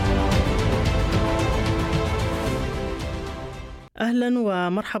أهلا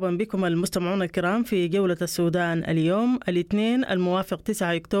ومرحبا بكم المستمعون الكرام في جولة السودان اليوم الاثنين الموافق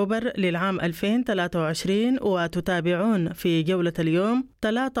 9 أكتوبر للعام 2023، وتتابعون في جولة اليوم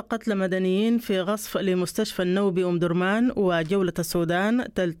 3 قتل مدنيين في غصف لمستشفى النوبي أم درمان. وجولة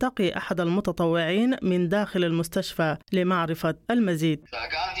السودان تلتقي أحد المتطوعين من داخل المستشفى لمعرفة المزيد.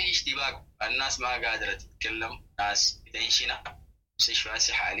 فكان في اشتباك، الناس ما قادرة تتكلم، ناس بتنشنا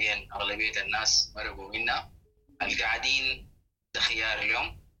مستشفى حاليا أغلبية الناس مرقوا منها. القاعدين ده خيار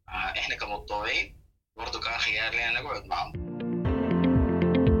اليوم، احنا كمتطوعين برضو كان خيار لنا نقعد معهم.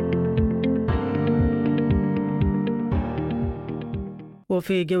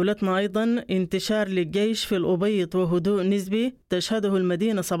 وفي جولتنا أيضا انتشار للجيش في الأبيض وهدوء نسبي تشهده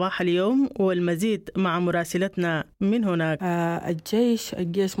المدينة صباح اليوم، والمزيد مع مراسلتنا من هناك.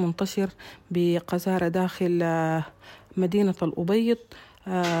 الجيش منتشر بقذارة داخل مدينة الأبيض.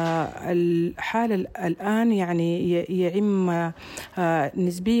 الحال الآن يعني يعم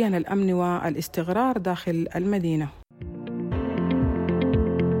نسبيا الأمن والاستقرار داخل المدينة.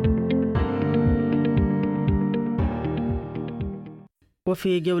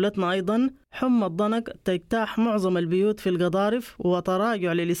 وفي جولتنا أيضا حمى الضنك تجتاح معظم البيوت في القضارف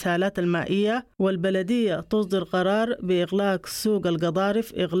وتراجع للإسهالات المائية، والبلدية تصدر قرار بإغلاق سوق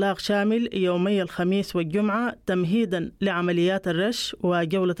القضارف إغلاق شامل يومي الخميس والجمعة تمهيدا لعمليات الرش.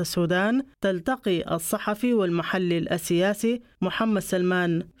 وجولة السودان تلتقي الصحفي والمحلل السياسي محمد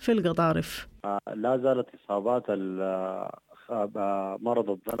سلمان في القضارف. لا زالت إصابات مرض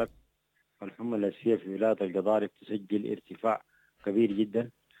الضنك والحمى الأساسية في ولاية القضارف تسجل ارتفاع كبير جدا.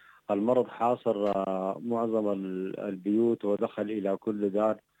 المرض حاصر معظم البيوت ودخل إلى كل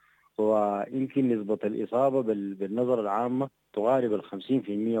دار، ويمكن نسبة الإصابة بالنظرة العامة تقارب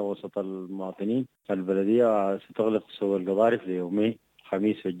 50% وسط المواطنين. البلدية ستغلق سوق القضارف ليومين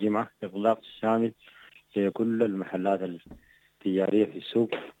الخميس والجمعة إغلاق شامل لكل المحلات التجارية في السوق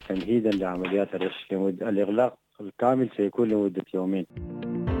تمهيدا لعمليات الرش. الإغلاق الكامل سيكون لمدة يومين.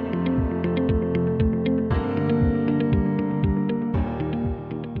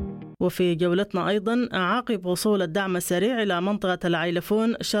 وفي جولتنا أيضا عقب وصول الدعم السريع إلى منطقة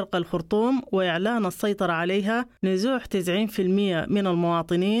العيلفون شرق الخرطوم وإعلان السيطرة عليها، نزوح 90% من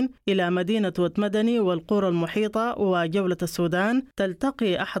المواطنين إلى مدينة وتمدني والقرى المحيطة. وجولة السودان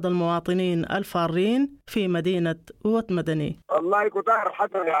تلتقي أحد المواطنين الفارين في مدينة وتمدني. والله كتار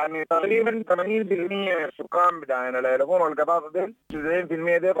حتى يعني تقريبا 80% السكان بتاعنا العيلفون والقطاطة دي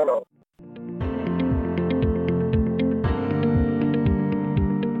 90% دي طلعوا.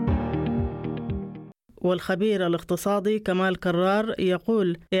 والخبير الاقتصادي كمال كرار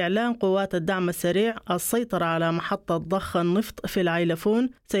يقول إعلان قوات الدعم السريع السيطرة على محطة ضخ النفط في العيلفون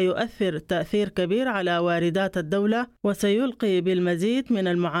سيؤثر تأثير كبير على واردات الدولة وسيلقي بالمزيد من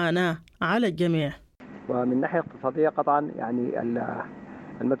المعاناة على الجميع. ومن ناحية اقتصادية قطعا يعني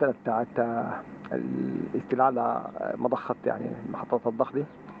المسألة بتاعت الاستيلاء على مضخة يعني محطة الضخ دي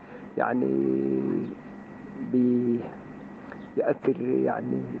يعني بيأثر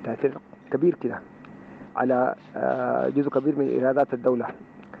يعني تأثير كبير كده على جزء كبير من إيرادات الدولة،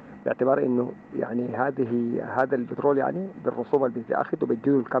 باعتبار إنه يعني هذا البترول يعني بالرسوم اللي بتأخذ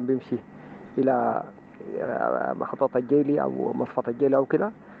وبالجزء اللي كان بيمشي إلى محطة الجيلي أو مصفى الجيلي أو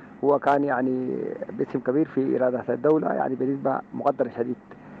كده، هو كان يعني باسم كبير في إيرادات الدولة يعني بنسبة مقدرة شديد.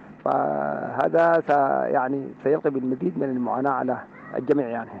 فهذا يعني سيلقي بالمزيد من المعاناة على الجميع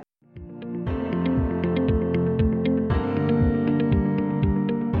يعني.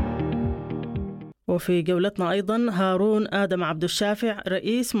 وفي جولتنا أيضا هارون آدم عبد الشافع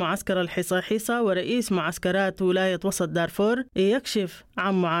رئيس معسكر الحصيحيصة ورئيس معسكرات ولاية وسط دارفور يكشف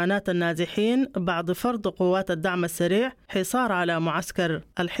عن معاناة النازحين بعد فرض قوات الدعم السريع حصار على معسكر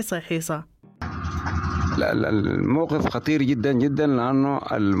الحصيحيصة. الموقف خطير جدا جدا، لأنه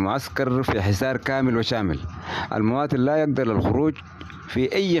المعسكر في حصار كامل وشامل. المواطن لا يقدر الخروج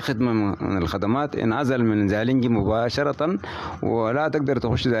في أي خدمة من الخدمات، انعزل من زالنجي مباشرة، ولا تقدر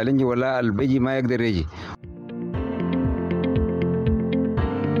تخش زالنجي ولا البيجي ما يقدر يجي.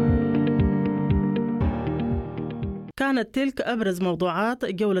 كانت تلك أبرز موضوعات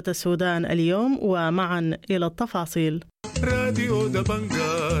جولة السودان اليوم، ومعا إلى التفاصيل. راديو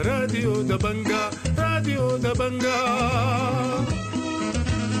دبنقا راديو دبنقا راديو دبنقا.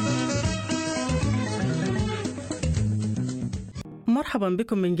 مرحبا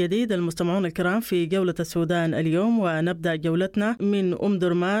بكم من جديد المستمعون الكرام في جولة السودان اليوم، ونبدأ جولتنا من أم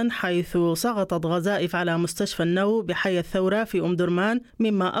درمان، حيث سقطت غزائف على مستشفى النو بحي الثورة في أم درمان،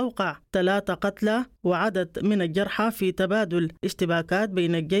 مما أوقع 3 قتلى وعدد من الجرحى في تبادل اشتباكات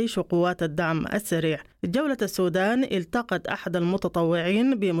بين الجيش وقوات الدعم السريع. جولة السودان التقت أحد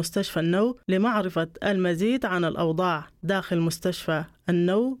المتطوعين بمستشفى النو لمعرفة المزيد عن الأوضاع داخل مستشفى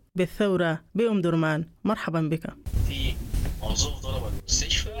النو بالثورة بأم درمان. مرحبا بك. في موظف ضرب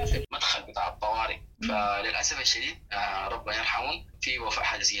المستشفى في المدخل بتاع الطوارئ، فللأسف الشديد ربنا يرحمهم في وفاة،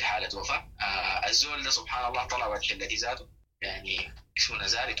 حدث حالة وفاة. الزول ده سبحان الله طلع بعد حلتي ذاته، يعني اسمه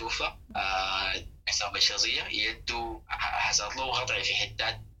نزار، توفى. إصابة شظية، يده حصلت له قطع في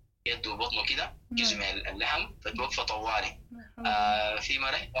حتات يده وبطنه كده، جزء من اللحم، فتوفى طوالي. في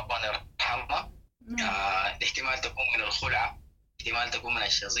مرة ربنا يرحمها، احتمال تكون من الخلعة، احتمال تكون من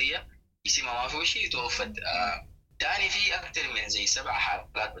الشظية، جسمها ما فيه شيء، توفت. تاني في أكثر من زي 7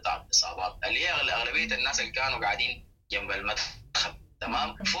 حالات بتاع إصابات، اللي هي أغلبية الناس اللي كانوا قاعدين جنب المدخل،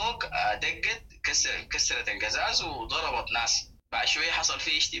 تمام، فوق دقت كسرت القزاز وضربت ناس. بعد شوية حصل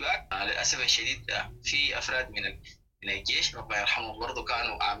فيه اشتباك. للأسف الشديد في أفراد من الجيش ربنا يرحمهم برضو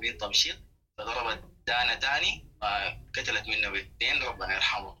كانوا عاملين تمشيط، فضربت دانا تاني قتلت منه باثنين ربنا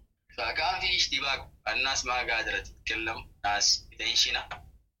يرحمهم. فكان في اشتباك، الناس ما قادرة تتكلم، ناس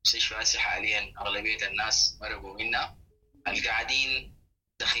بتنشنة. مستشفى حاليا أغلبية الناس مرقوا منها، القاعدين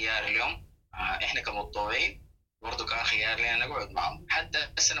ده خيار اليوم. إحنا كمتطوعين برضو كان خيار لنا نقعد معهم. حتى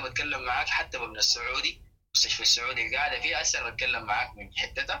هسه أنا بتكلم معاك حتى من السعودي، مستشفى السعودي اللي قاعدة فيها هسه أنا بتكلم معاك من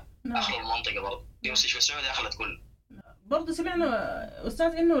حتتها، أخلوا المنطقة برضو دي مستشفى السعودي أخلت كله. برضو سمعنا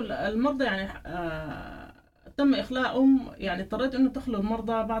أستاذ إنه المرضى يعني تم إخلاءهم، يعني اضطريت إنه تخلوا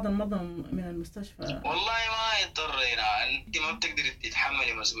المرضى بعض المرضى من المستشفى. والله ما يضطرنا، أنت ما بتقدر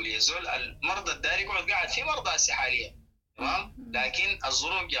تتحملي مسؤولية. زول المرضى الداري يقعد قاعد، في مرضى حاليا تمام، لكن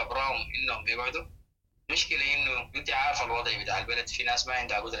الظروف جابراهم إنهم يقعدوا. مشكلة إنه أنت عارف الوضع بتاع البلد، في ناس ما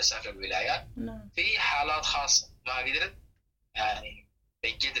عندها قدرة تسافر الولايات، في حالات خاصة ما قدرت، يعني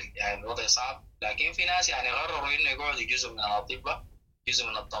بجد يعني الوضع صعب. لكن في ناس يعني قرروا إنه يقعدوا جزء من الأطباء، جزء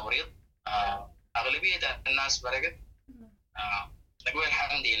من التمريض. أغلبية الناس برقت. نقول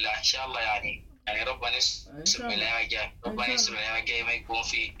الحمد لله إن شاء الله، يعني ربنا يسر من الأيام الجاية، ربنا يسر من الأيام الجاية ما يكون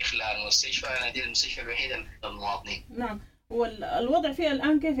في إخلال المستشفى. أنا دي المستشفى الوحيدة للمواطنين. نعم. والوضع فيها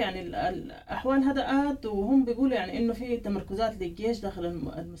الآن كيف؟ يعني الأحوال هدأت، وهم بيقولوا يعني إنه في تمركزات للجيش داخل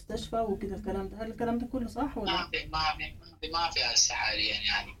المستشفى وكذا. الكلام ده، هل الكلام ده كله صح ولا؟ ما في هسه حاليا.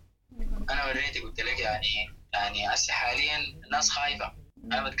 يعني أنا وريتي قلت لك يعني هسه حاليا الناس خايفة.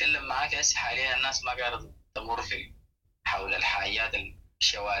 أنا بتكلم معاك هسه حاليا الناس ما قادرة تمر في حول الحاجات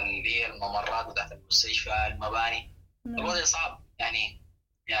الشوارع اللي هي الممرات بتاعت المستشفى، المباني. الوضع صعب. يعني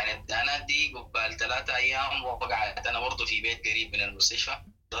أنا دي قبل 3 أيام وقعت أنا برضو في بيت قريب من المستشفى،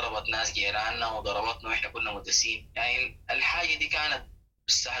 ضربت ناس جيراننا وضربتنا وإحنا كنا مدسين. يعني الحاجة دي كانت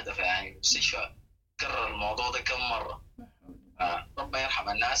مستهدفة، يعني المستشفى كرر الموضوع ده كم مرة. ربنا يرحم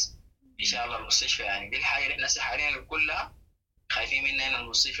الناس إن شاء الله. المستشفى يعني دي الحاجة اللي إحنا حاليا كلها خايفين منها إن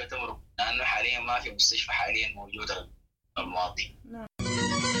المستشفى تمرق، لأنه حاليا ما في مستشفى حاليا موجودة الماضي.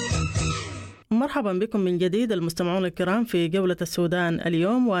 مرحبا بكم من جديد المستمعون الكرام في جولة السودان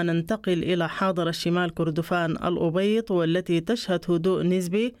اليوم، وننتقل إلى حاضر الشمال كردفان الأبيض، والتي تشهد هدوء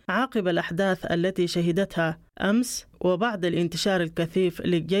نسبي عقب الأحداث التي شهدتها أمس. وبعد الانتشار الكثيف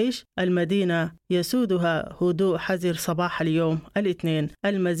للجيش، المدينة يسودها هدوء حذر صباح اليوم الاثنين.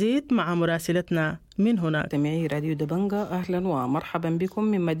 المزيد مع مراسلتنا من هناك. مستمعي راديو دبنقا، أهلا ومرحبا بكم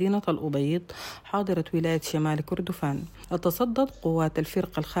من مدينة الأبيض حاضرة ولاية شمال كردفان. تصدت قوات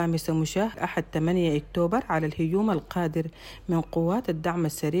الفرقة الخامسة مشاة أحد 8 أكتوبر على الهجوم القادر من قوات الدعم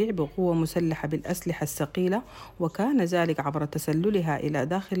السريع بقوة مسلحة بالأسلحة الثقيلة، وكان ذلك عبر تسللها إلى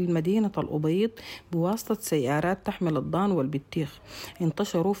داخل مدينة الأبيض بواسطة سيارات تحمل الضان والبطيخ.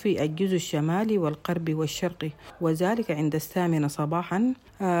 انتشروا في الجزء الشمالي والغربي والشرقي، وذلك عند 8 صباحا.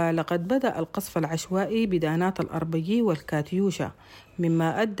 لقد بدأ القصف العشوائي بدانات الأربجي والكاتيوشا،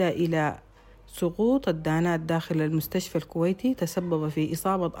 مما أدى إلى سقوط الدانات داخل المستشفى الكويتي، تسبب في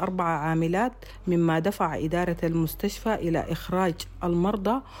إصابة 4 عاملات، مما دفع إدارة المستشفى إلى إخراج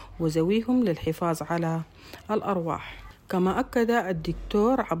المرضى وذويهم للحفاظ على الأرواح. كما أكد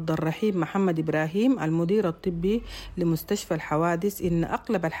الدكتور عبد الرحيم محمد إبراهيم المدير الطبي لمستشفى الحوادث إن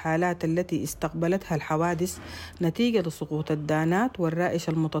أغلب الحالات التي استقبلتها الحوادث نتيجة لسقوط الدانات والرائش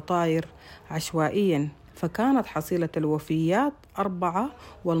المتطاير عشوائيا، فكانت حصيلة الوفيات 4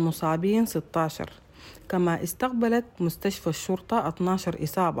 والمصابين 16. كما استقبلت مستشفى الشرطة 12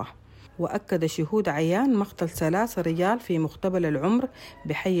 إصابة. وأكد شهود عيان مقتل 3 رجال في مقتبل العمر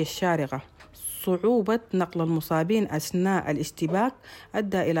بحي الشارقة. صعوبة نقل المصابين أثناء الاشتباك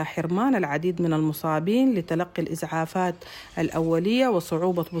أدى إلى حرمان العديد من المصابين لتلقي الإسعافات الأولية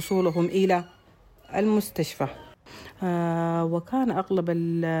وصعوبة وصولهم إلى المستشفى. وكان أغلب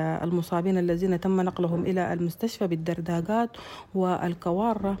المصابين الذين تم نقلهم إلى المستشفى بالدرداقات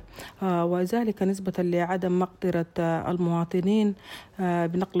والكوارة، وذلك نسبة لعدم مقدرة المواطنين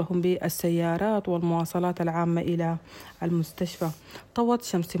بنقلهم بالسيارات والمواصلات العامة إلى المستشفى. طوت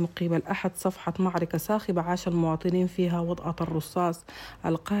شمس مقيب الأحد صفحة معركة صاخبة عاش المواطنين فيها وضعة الرصاص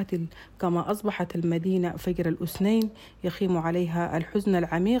القاتل، كما أصبحت المدينة فجر الأثنين يخيم عليها الحزن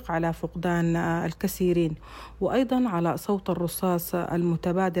العميق على فقدان الكثيرين، وأيضا على صوت الرصاص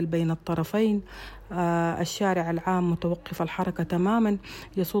المتبادل بين الطرفين. الشارع العام متوقف الحركة تماما،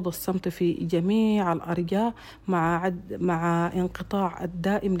 يسود الصمت في جميع الأرجاء مع انقطاع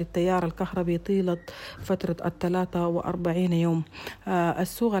الدائم للتيار الكهربي طيلة فترة 43 يوم.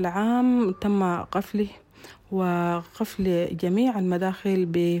 السوق العام تم قفله وقفل جميع المداخل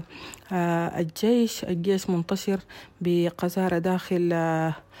بالجيش. الجيش منتشر بقذارة داخل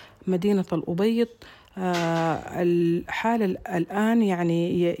مدينة الأبيض. الحال الآن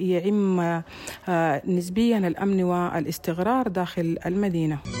يعني يعم نسبيا الأمن والاستقرار داخل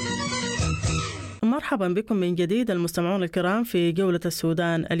المدينة. مرحبا بكم من جديد المستمعون الكرام في جولة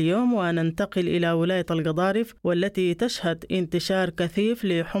السودان اليوم، وننتقل إلى ولاية القضارف والتي تشهد انتشار كثيف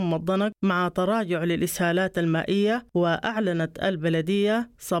لحمى الضنك مع تراجع للإسهالات المائية. وأعلنت البلدية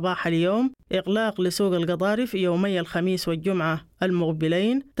صباح اليوم إغلاق لسوق القضارف يومي الخميس والجمعة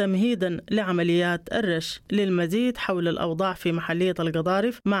المقبلين تمهيدا لعمليات الرش. للمزيد حول الأوضاع في محلية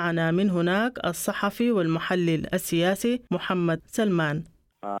القضارف معنا من هناك الصحفي والمحلل السياسي محمد سلمان.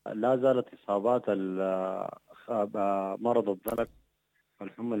 لا زالت إصابات مرض الضنك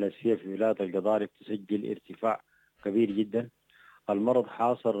والحمى النسية في ولاية القضارف تسجل ارتفاع كبير جدا. المرض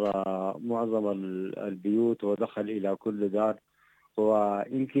حاصر معظم البيوت ودخل إلى كل دار،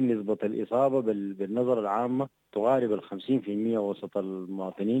 ويمكن نسبة الإصابة بالنظرة العامة تقارب 50% وسط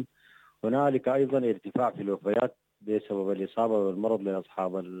المواطنين. هنالك أيضا ارتفاع في الوفيات بسبب الإصابة بالمرض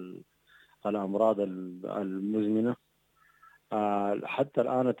لأصحاب الأمراض المزمنة. حتى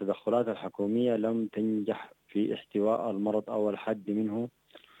الآن التدخلات الحكومية لم تنجح في احتواء المرض أو الحد منه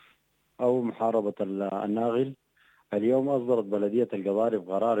أو محاربة الناغل. اليوم أصدرت بلدية القضارف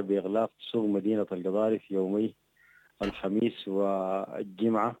قرار بإغلاق سوق مدينة القضارف يومي الخميس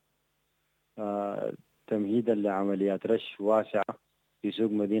والجمعة تمهيدا لعمليات رش واسعة في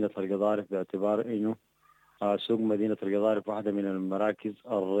سوق مدينة القضارف، باعتبار أنه سوق مدينة القضارف واحدة من المراكز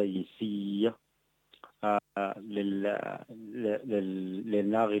الرئيسية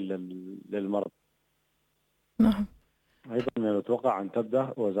للناغل للمرض. نعم. أيضا من المتوقع أن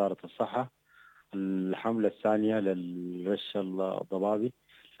تبدأ وزارة الصحة الحملة الثانية للرش الضبابي،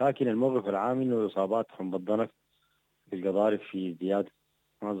 لكن الموقف العام أنه إصابات حمى الضنك في القضارف في زيادة.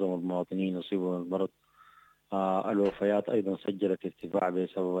 معظم المواطنين يصيبوا بالمرض. الوفيات أيضا سجلت ارتفاع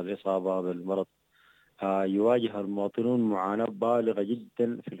بسبب الإصابة بالمرض. يواجه المواطنون معاناة بالغة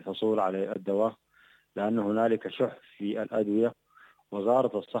جدا في الحصول على الدواء، لأن هنالك شح في الأدوية.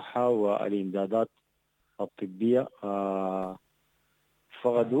 وزارة الصحة والإمدادات الطبية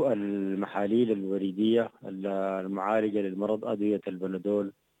فقدوا المحاليل الوريدية المعالجة للمرض، أدوية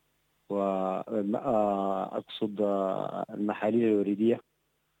البنادول، وأقصد المحاليل الوريدية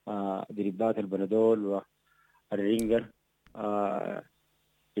دريبات البنادول والرينجر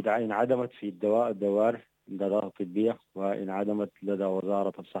انعدمت في الدوار الإمدادات الطبية، وانعدمت لدى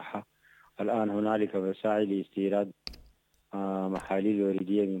وزارة الصحة. الآن هنالك مساعي لاستيراد محاليل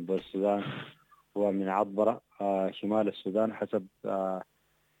وريدية من السودان ومن عطبرة شمال السودان حسب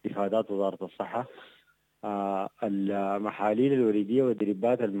إفادات وزارة الصحة. المحاليل الوريدية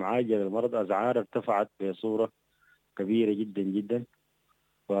والدريبات المعالجة للمرض أسعار ارتفعت بصورة كبيرة جدا جدا،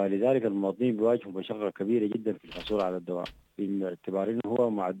 ولذلك المواطنين بيواجهوا مشقة كبيرة جدا في الحصول على الدواء، باعتبار أنه هو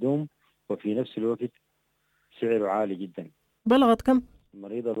معدوم وفي نفس الوقت سعره عالي جدا. بلغت كم؟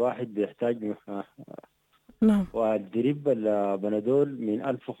 المريض الواحد بيحتاج نعم. والدريب البنادول من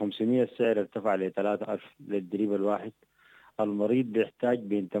 1500 السعر ارتفع ل 3000 للدريب الواحد. المريض بيحتاج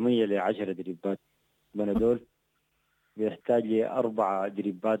بين 8 ل 10 دريبات بنادول، بيحتاج ل4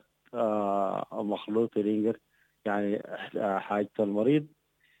 دريبات مخلوط رينجر. يعني حاجة المريض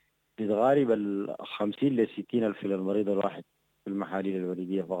بتغارب 50 ل 60 ألف للمريض الواحد في المحاليل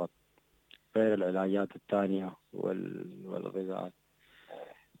الوريدية فقط، غير العلاجات الثانية والغذاءات.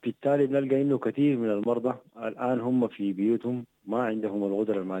 بالتالي بنلقى إنه كثير من المرضى الآن هم في بيوتهم ما عندهم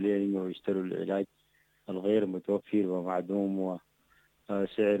القدرة المالية إنه يشتروا العلاج الغير متوفر ومعدوم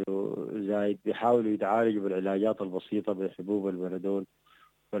وسعره زايد، بيحاولوا يتعالجوا بالعلاجات البسيطة بحبوب البنادول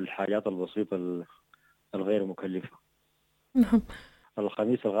والحاجات البسيطة الغير مكلفة. نعم.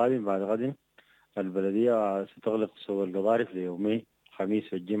 الخميس القادم بعد غد البلدية ستغلق سوق القضارف ليومين،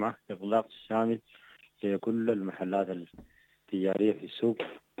 الخميس والجمعة، إغلاق شامل لكل المحلات التجارية في السوق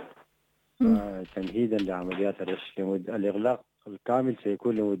تمهيدا لعمليات الرش. الإغلاق الكامل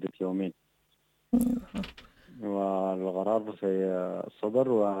سيكون لمدة يومين، والقرار سيصدر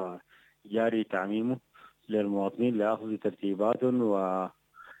وجاري تعميمه للمواطنين لأخذ ترتيباتهم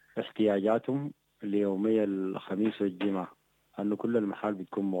واحتياجاتهم ليومي الخميس والجمعة، أنه كل المحال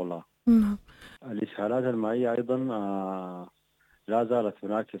بتكون مغلقة. الإسهالات المائية أيضا لا زالت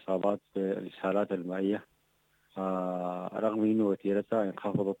هناك إصابات بالإسهالات المائية، رغم أن وتيرتها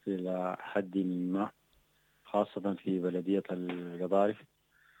انخفضت إلى حد ما، خاصة في بلدية القضارف.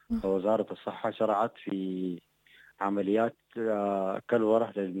 ووزارة الصحة شرعت في عمليات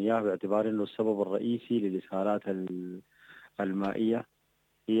كالورة للمياه، باعتبار أنه السبب الرئيسي للإسهالات المائية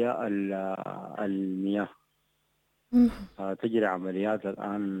هي المياه. تجري عمليات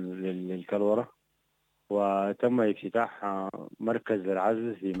الآن للكالورة، وتم افتتاح مركز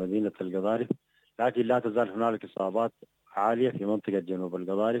للعزل في مدينة القضارف، لكن لا تزال هنالك إصابات عالية في منطقة جنوب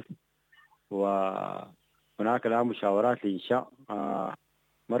القضارف، وهناك الآن مشاورات لإنشاء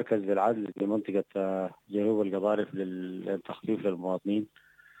مركز للعزل في منطقة جنوب القضارف للتخفيف للمواطنين.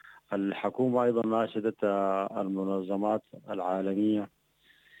 الحكومة أيضا ناشدت المنظمات العالمية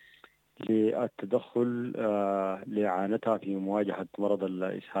للتدخل لإعانتها في مواجهة مرض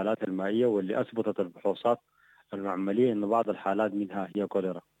الإسهالات المائية، واللي أثبتت البحوثات المعملية أن بعض الحالات منها هي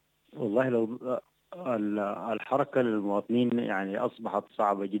كوليرا. والله لو الحركة للمواطنين يعني أصبحت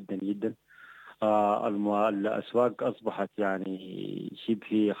صعبة جدا جدا. الأسواق أصبحت يعني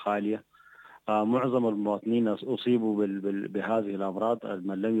شبه خالية. معظم المواطنين أصيبوا بهذه الأمراض.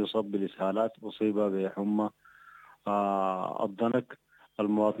 من لم يصب بالإسهالات أصيب بحمى الضنك.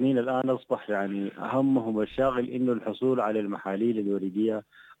 المواطنين الآن أصبح يعني همهم الشاغل إنه الحصول على المحاليل الوريدية،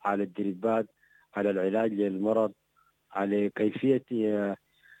 على الدريبات، على العلاج للمرض، على كيفية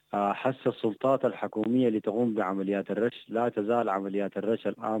حث السلطات الحكومية لتقوم بعمليات الرش. لا تزال عمليات الرش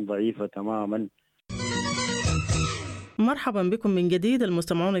الآن ضعيفة تماما. مرحبا بكم من جديد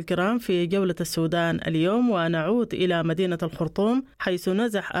المستمعون الكرام في جولة السودان اليوم، ونعود إلى مدينة الخرطوم، حيث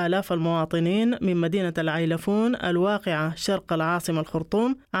نزح آلاف المواطنين من مدينة العيلفون الواقعة شرق العاصمة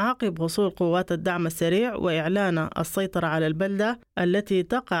الخرطوم عقب وصول قوات الدعم السريع وإعلان السيطرة على البلدة التي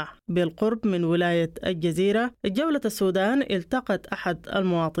تقع بالقرب من ولاية الجزيرة. جولة السودان التقت أحد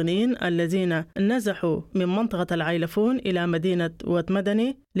المواطنين الذين نزحوا من منطقة العيلفون إلى مدينة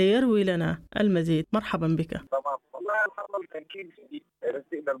وتمدني ليروي لنا المزيد. مرحبا بك. تمام. والله الحصل تنكيل شديد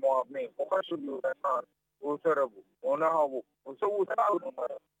رسيل المواطنين، وخشوا النار وسربوا ونهبوا وسووا تبعوا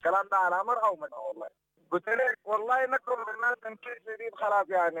الكلام ده على مرة ومنها. والله قلت لك والله نكرم الناس تنكيل شديد خلاص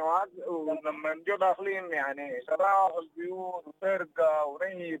يعني. ولما جو داخلين يعني شراع البيوت وسرقة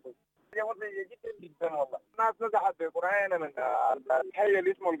ونهب، هي مزعجة جدا جدا. والله الناس نزحت بقرعينة من الحي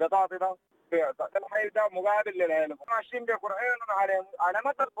اللي اسمه القطاطي ده. الحي ده مقابل للعيلة، ماشيين بقرعينة على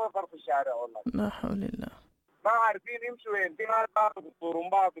متى الفوصل في الشارع. والله لا حول الله، ما عارفين يمشوا وين. في ناس باخذوا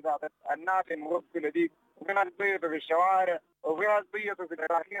الطرمبات بتاعت الناس المغفلة دي، وفي ناس بيضوا في الشوارع، وفي ناس بيضوا في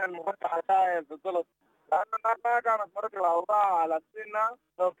الأماكن المفتحة سايل في الزلط، لأنه الناس ما كانت مرت الأوضاع على السنة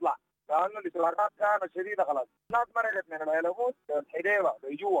تطلع، لأنه الإطلاقات كانت شديدة خلاص. الناس مرقت من العيلموت الحديبة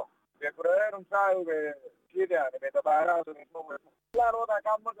بجوا بيكرهينهم سايوا كده يعني بتبارات ونسوم. لا الوضع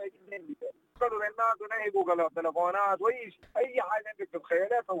كان مزعج جدا. قالوا للناس ونهبوا قالوا تلفونات أي حاجة أنت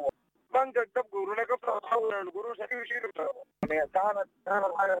تتخيلها سووا. بنك تبقوا لك تحول القروش يعني كانت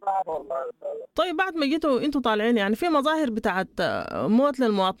حاجه صعبه والله. طيب بعد ما جيتوا انتوا طالعين يعني في مظاهر بتاعت موت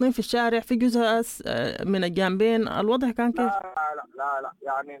للمواطنين في الشارع في جزء من الجانبين، الوضع كان كيف؟ لا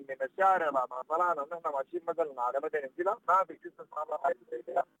يعني من الشارع بعد ما طلعنا نحن ماشيين مثلا على مدن الفيلا ما في قصه ما حاجه زي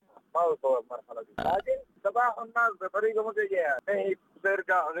كده، ما وصلوا المرحله دي، لكن تباحوا الناس بطريقه مزعجه يعني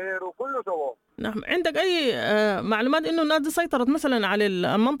سرقه غيره كله سووه. نعم. عندك أي معلومات إنه الناس دي سيطرت مثلا على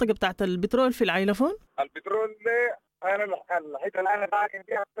المنطقة بتاعت البترول في العيلفون؟ البترول ده أنا الحتة اللي أنا ساكن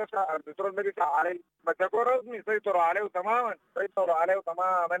فيها البترول ما بيسعى عليه، بس يكون رسمي سيطروا عليه تماما.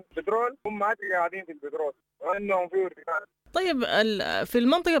 البترول هم ما قاعدين في البترول وإنهم فيه ارتكاز. طيب في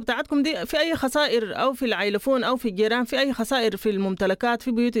المنطقة بتاعتكم دي في أي خسائر أو في العيلفون أو في الجيران في أي خسائر في الممتلكات،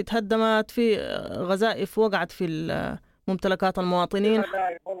 في بيوت اتهدمت، في غزائف وقعت في ممتلكات المواطنين؟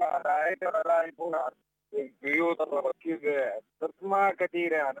 لا بيوت كذا بس ما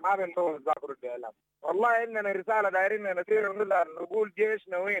كثير يعني ما بنسوي نذاكر الإعلام. والله إننا رسالة دايرين نسير نقول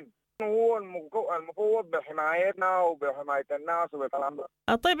جيشنا وين هو المفوض بحمايتنا وبحماية الناس وبالكلام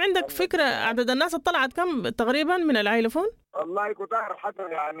ده. طيب عندك فكرة عدد الناس اللي طلعت كم تقريبا من العيلفون؟ والله كتار حتى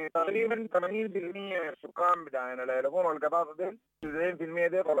يعني تقريبا 80% من السكان بتاعنا العيلفون والقطاطة دي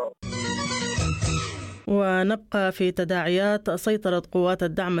 90% دي طلعوا. ونبقى في تداعيات سيطرة قوات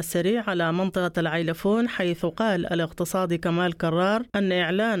الدعم السريع على منطقة العيلفون، حيث قال الاقتصادي كمال كرار أن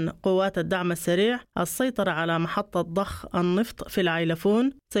إعلان قوات الدعم السريع السيطرة على محطة ضخ النفط في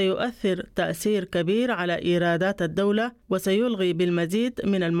العيلفون سيؤثر تأثير كبير على إيرادات الدولة وسيلغي بالمزيد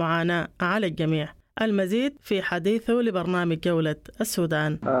من المعاناة على الجميع. المزيد في حديثه لبرنامج جولة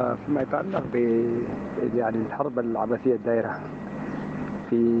السودان. فيما يتعلق يعني الحرب العبثية الدائرة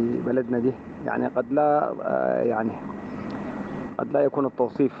في بلدنا دي، يعني قد لا يكون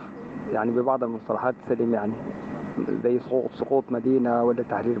التوصيف يعني ببعض المصطلحات سليم، يعني زي سقوط مدينة ولا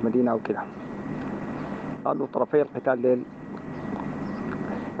تحرير مدينة أو كده. قالوا طرفي القتال ديل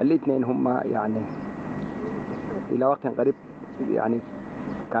الاثنين هم يعني إلى وقت قريب يعني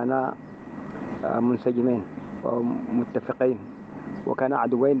كانا منسجمين ومتفقين وكانا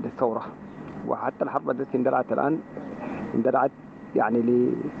عدوين للثورة. وحتى الحرب التي اندلعت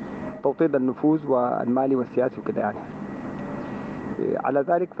يعني لتوطيد النفوذ والمالي والسياسي وكده. يعني على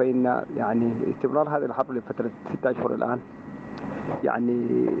ذلك فإن يعني استمرار هذه الحرب لفترة 6 أشهر الآن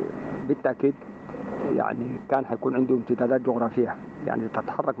يعني بالتأكيد يعني كان حيكون عنده امتدادات جغرافية، يعني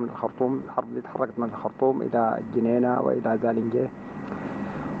تتحرك من الخرطوم. الحرب دي تحركت من الخرطوم إلى الجنينة وإلى زالنجة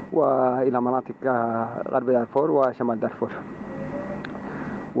وإلى مناطق غرب دارفور وشمال دارفور،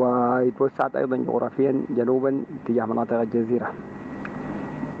 ويتوسعت أيضا جغرافيا جنوبا تجاه مناطق الجزيرة،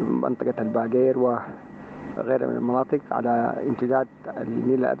 منطقة الباقير وغيرها من المناطق على امتداد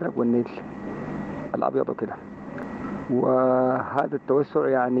النيل الأزرق والنيل الأبيض وكده. وهذا التوسع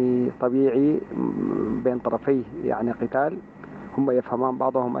يعني طبيعي بين طرفي يعني قتال هم يفهمان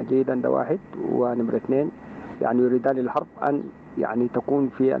بعضهم جيدا، ده واحد. ونمرة 2 يعني يريدان الحرب أن يعني تكون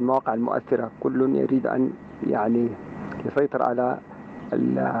في المواقع المؤثرة، كل يريد أن يعني يسيطر على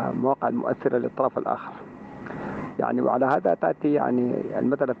المواقع المؤثرة للطرف الآخر. يعني وعلى هذا تأتي يعني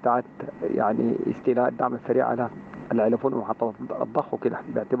المسألة بتاعت يعني استيلاء الدعم السريع على العيلفون ومحطة الضخ وكده،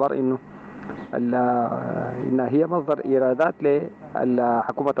 باعتبار إنها هي مصدر إيرادات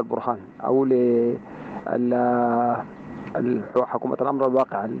لحكومة البرهان أو لحكومة الأمر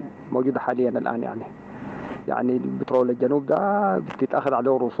الواقع الموجودة حاليا الآن. يعني البترول الجنوب ده بتتأخذ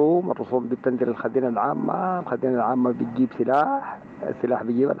عليه رسوم، الرسوم دي بتنزل الخزينة العامة بتجيب السلاح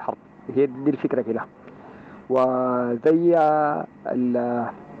بيجيب الحرب. هي دي الفكرة كده. وزي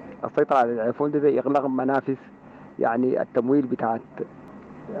السيطرة على العيلفون دي زي إغلاق منافذ يعني التمويل بتاعت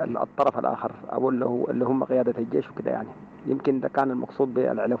الطرف الآخر أو اللي هم قيادة الجيش وكده. يعني يمكن ده كان المقصود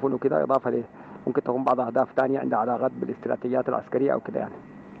بالعيلفون وكده، إضافة له ممكن تكون بعض أهداف تانية عندها علاقات بالاستراتيجيات العسكرية أو كده يعني.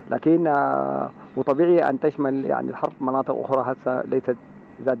 لكن وطبيعي أن تشمل يعني الحرب مناطق أخرى هسه ليست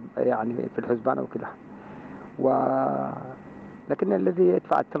ذات يعني في الحسبان أو كده. لكن الذي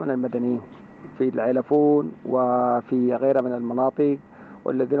يدفع الثمن المدنيين في العيلفون وفي غيرها من المناطق،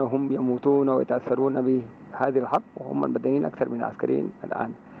 والذين هم يموتون ويتأثرون بهذه الحرب وهم المدنيين أكثر من العسكريين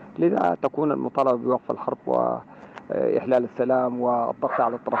الآن. لذا تكون المطالبة بوقف الحرب وإحلال السلام والضغط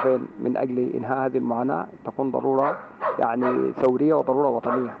على الطرفين من أجل إنهاء هذه المعاناة تكون ضرورة يعني ثورية وضرورة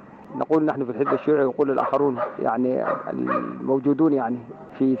وطنية. نقول نحن في الحزب الشيوعي ويقول الآخرون يعني الموجودون يعني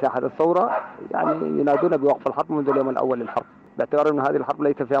في ساحة الثورة يعني ينادون بوقف الحرب منذ اليوم الأول للحرب، باعتبار أن هذه الحرب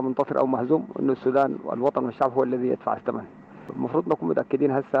ليس فيها منتصر أو مهزوم، وأن السودان والوطن والشعب هو الذي يدفع الثمن. المفروض نكون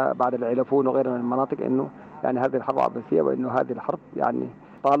متأكدين هسه بعد العيلفون وغيرها من المناطق أنه يعني هذه الحرب عبثية، وأنه هذه الحرب يعني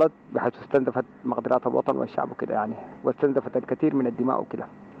طالت بحيث استنزفت مقدرات الوطن والشعب وكده يعني، واستنزفت الكثير من الدماء وكده.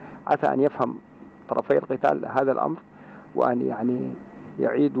 عسى أن يفهم طرفي القتال هذا الأمر وأن يعني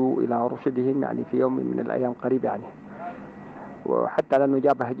يعيدوا إلى رشدهم يعني في يوم من الأيام قريب يعني، وحتى لا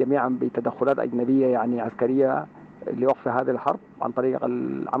نجابه جميعا بتدخلات أجنبية يعني عسكرية لوقف هذه الحرب عن طريق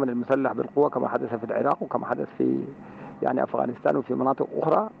العمل المسلح بالقوة كما حدث في العراق وكما حدث في يعني أفغانستان وفي مناطق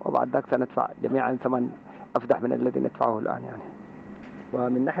أخرى، وبعد ذلك سندفع جميعا ثمن أفدح من الذي ندفعه الآن يعني.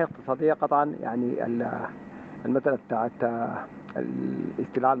 ومن ناحية اقتصادية قطعا يعني المسألة بتاعت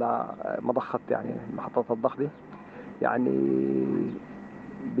الاستيلاء على مضخة يعني محطة الضخ دي يعني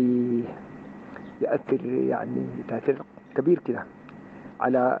بيأثر يعني تأثير كبير كده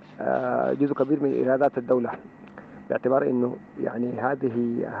على جزء كبير من إيرادات الدولة، باعتبار إنه يعني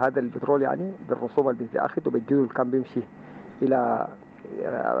هذا البترول يعني بالرسوم اللي بيتأخذ وبالجزء اللي كان بيمشي إلى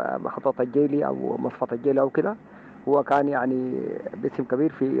محطة الجيلي أو مصفى الجيلي أو كده، هو كان يعني باسم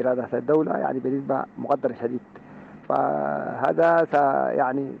كبير في إيرادات الدولة يعني بنسبة مقدرة شديد. فهذا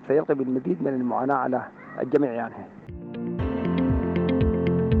يعني سيلقي بالمزيد من المعاناة على الجميع يعني.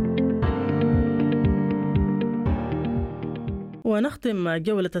 ونختم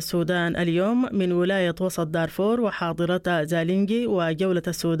جولة السودان اليوم من ولاية وسط دارفور وحاضرتها زالينجي. وجولة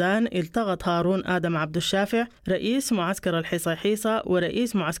السودان التقط هارون آدم عبد الشافع رئيس معسكر الحصيحيصة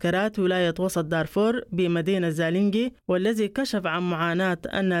ورئيس معسكرات ولاية وسط دارفور بمدينة زالينجي، والذي كشف عن معاناة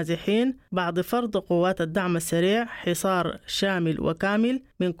النازحين بعد فرض قوات الدعم السريع حصار شامل وكامل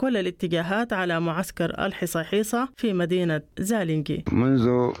من كل الاتجاهات على معسكر الحصيحيصة في مدينة زالينجي.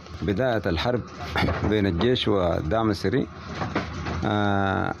 منذ بداية الحرب بين الجيش والدعم السريع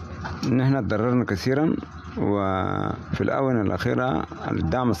نحن تضررنا كثيرا، وفي الآونة الأخيرة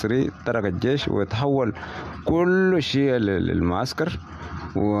الدعم السريع ترك الجيش وتحول كل شيء للمعسكر،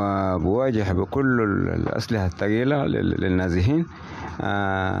 وبواجه بكل الأسلحة الثقيلة للنازحين.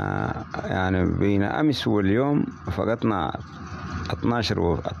 يعني بين أمس واليوم فقدنا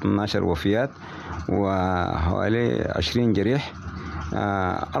 12 وفيات وحوالي 20 جريح،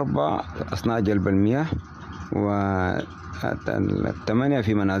 4 أثناء جلب المياه و8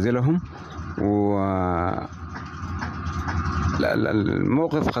 في منازلهم.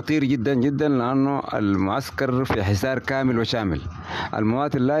 الموقف خطير جدا جدا لأنه المعسكر في حصار كامل وشامل.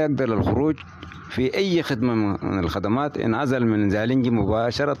 المواطن لا يقدر الخروج في أي خدمة من الخدمات، انعزل من زالينجي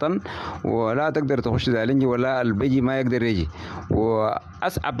مباشرة، ولا تقدر تخش زالينجي ولا البيجي ما يقدر يجي.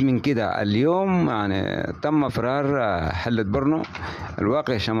 وأصعب من كده اليوم يعني تم فرار حلة برنو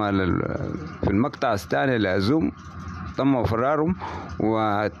الواقع شمال في المقطع الثاني لأزوم، تم فرارهم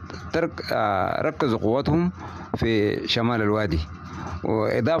وركزوا قوتهم في شمال الوادي،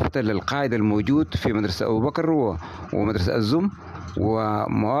 وإضافة للقائد الموجود في مدرسة أبو بكر ومدرسة الزوم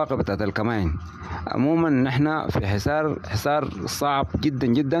ومواقع بتاعت الكمائن. عموما نحن في حصار صعب جدا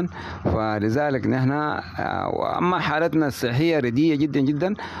جدا، فلذلك نحن أما حالتنا الصحية رديئة جدا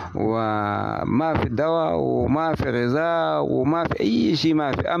جدا، وما في دواء وما في غذاء وما في أي شيء،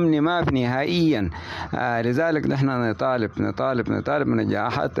 ما في أمن، ما في نهائيا. لذلك نحن نطالب من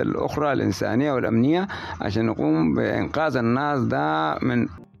الجهات الأخرى الإنسانية والأمنية عشان نقوم بإنقاذ الناس ده من.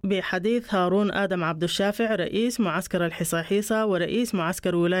 بحديث هارون آدم عبد الشافع رئيس معسكر الحصيحيصة ورئيس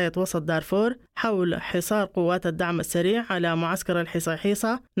معسكر ولاية وسط دارفور حول حصار قوات الدعم السريع على معسكر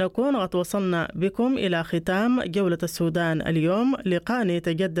الحصيحيصة، نكون قد وصلنا بكم إلى ختام جولة السودان اليوم. لقاء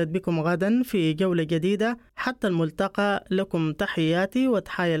يتجدد بكم غدا في جولة جديدة. حتى الملتقى، لكم تحياتي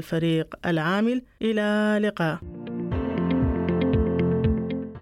وتحايا الفريق العامل. إلى لقاء.